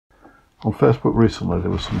On Facebook recently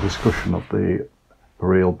there was some discussion of the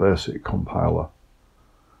Boriel basic compiler,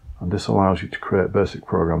 and this allows you to create basic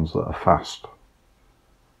programs that are fast,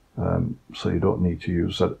 so you don't need to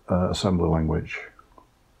use assembly language.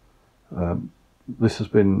 This has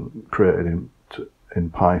been created in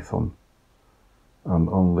Python, and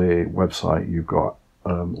on the website you've got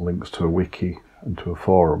links to a wiki and to a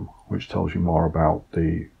forum which tells you more about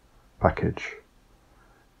the package.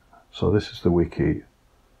 So this is the wiki.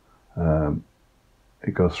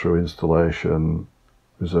 It goes through installation,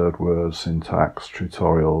 reserved words, syntax,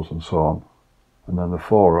 tutorials and so on. And then the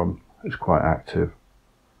forum is quite active.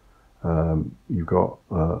 You've got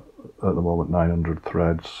at the moment 900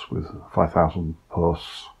 threads with 5,000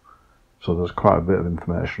 posts. So there's quite a bit of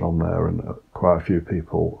information on there, and quite a few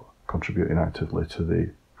people contributing actively to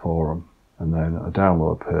the forum. And then a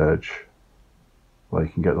download page where you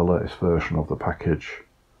can get the latest version of the package.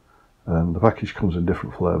 And the package comes in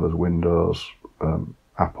different flavors: Windows,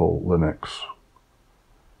 Apple, Linux.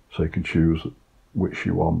 So you can choose which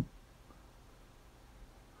you want.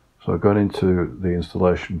 So going into the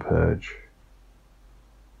installation page,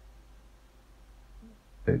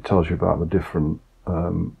 it tells you about the different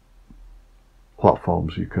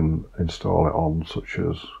platforms you can install it on, such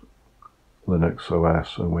as Linux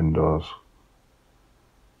OS and Windows.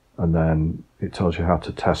 And then it tells you how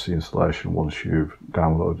to test the installation once you've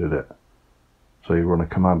downloaded it. So you run a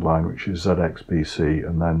command line which is zxbc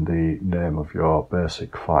and then the name of your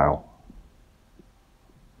basic file.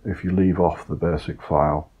 If you leave off the basic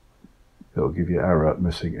file, it'll give you error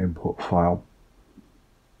missing input file.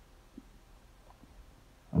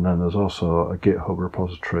 And then there's also a GitHub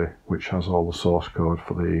repository which has all the source code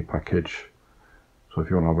for the package. So if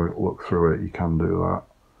you want to have a look through it, you can do that.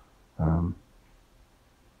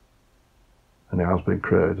 And it has been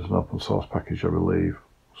created as an open source package, I believe,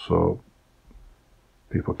 so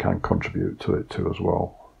people can contribute to it too as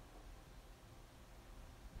well.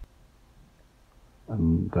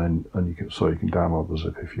 And then you can download the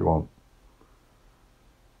zip if you want.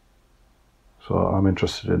 So I'm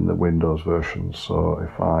interested in the Windows version, so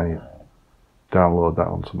if I download that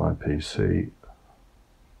onto my PC,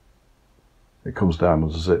 it comes down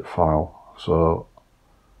as a zip file. So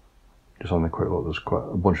just having a quick look, there's quite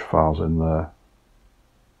a bunch of files in there.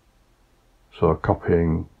 So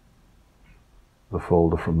copying the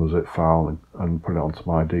folder from the zip file and putting it onto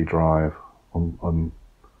my D drive, and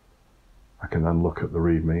I can then look at the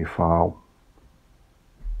README file.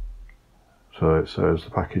 So it says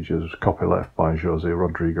the package is copyleft by Jose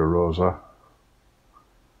Rodrigo Rosa,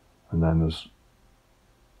 and then there's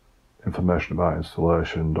information about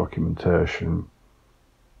installation, documentation,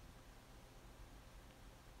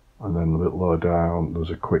 and then a bit lower down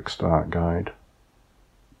there's a quick start guide.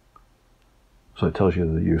 So it tells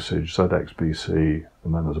you the usage, ZXBC,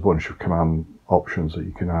 and then there's a bunch of command options that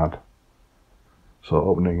you can add. So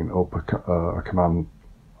opening up a command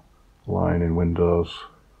line in Windows,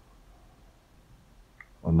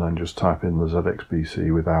 and then just type in the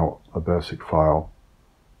ZXBC without a basic file.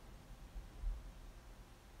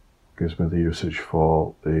 Gives me the usage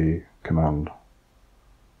for the command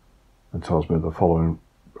and tells me the following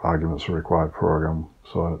arguments are required program,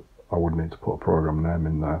 so I would need to put a program name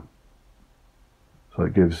in there. So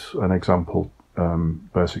it gives an example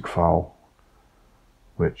basic file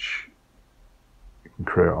which you can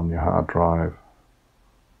create on your hard drive.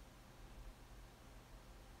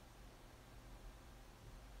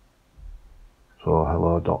 So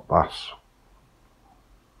hello.bas.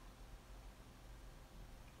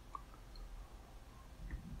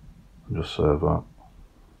 Just save that.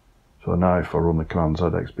 So now if I run the command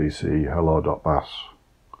zxbc hello.bas,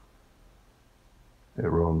 it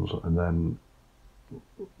runs, and then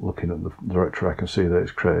looking at the directory I can see that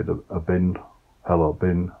it's created a bin, hello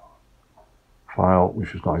bin file,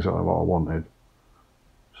 which is not exactly what I wanted.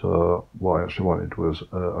 So what I actually wanted was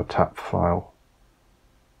a tap file.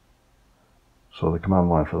 So the command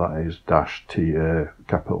line for that is -ta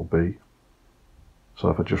B. So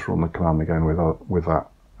if I just run the command again with that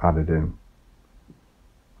added in,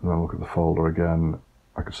 and then look at the folder again,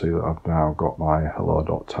 I can see that I've now got my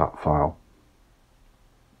hello.tap file.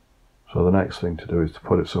 So the next thing to do is to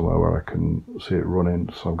put it somewhere where I can see it running.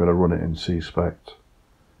 So I'm going to run it in cspect.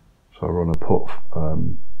 So I run a put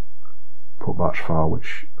batch file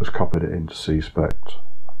which has copied it into cspect,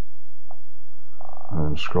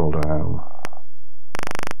 and scroll down.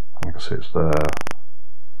 I can see it's there.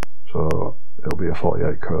 So it'll be a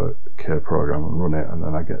 48K program, and run it, and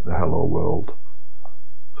then I get the hello world.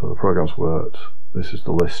 So the program's worked. This is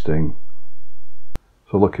the listing.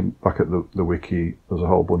 So looking back at the wiki, there's a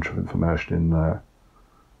whole bunch of information in there.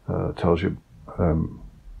 It tells you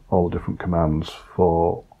all the different commands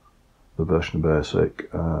for the version of BASIC.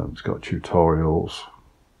 It's got tutorials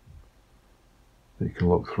that you can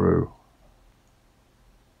look through,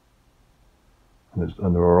 and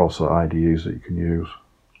there are also IDEs that you can use.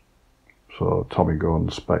 So Tommy Gun,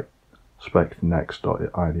 spec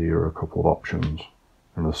next.ide are a couple of options,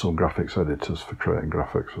 and there's some graphics editors for creating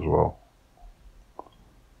graphics as well.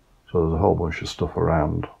 So there's a whole bunch of stuff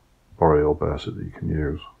around Boriel BASIC that you can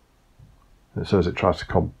use. It says it tries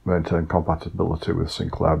to maintain compatibility with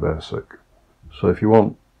Sinclair BASIC. So if you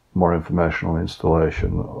want more information on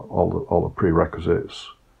installation, all the prerequisites,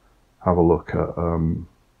 have a look at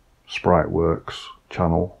SpriteWorks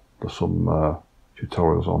channel. There's some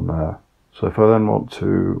tutorials on there. So if I then want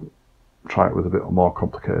to try it with a bit more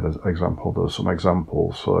complicated example, there's some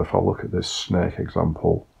examples. So if I look at this snake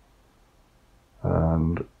example,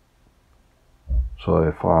 and so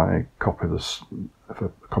if I copy this, if I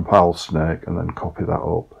compile snake and then copy that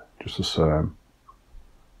up, just the same,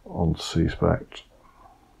 on C-Spec.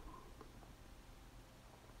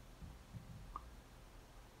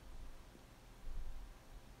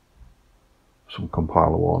 Some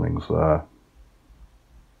compiler warnings there.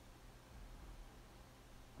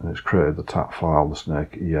 And it's created the tat file, the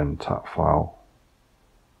snake en tat file.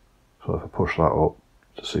 So if I push that up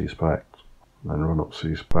to C-Spec, then run up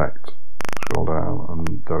C-Spec, scroll down,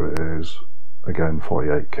 and there it is, again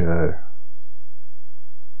 48K.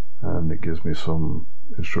 And it gives me some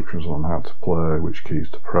instructions on how to play, which keys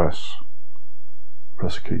to press a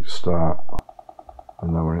key to start,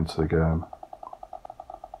 and then we're into the game.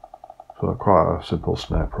 So quite a simple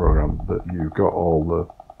snake program, but you've got all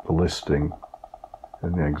the listing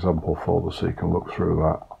in the example folder, so you can look through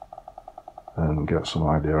that and get some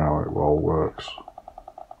idea how it all works.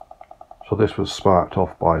 So this was sparked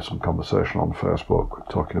off by some conversation on Facebook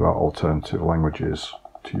talking about alternative languages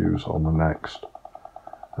to use on the Next,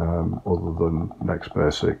 other than Next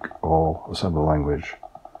Basic or assembly language.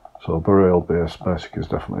 So Boriel Basic is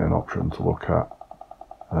definitely an option to look at.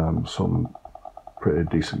 Some pretty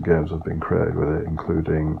decent games have been created with it,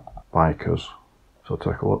 including Bikers. So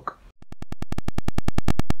take a look.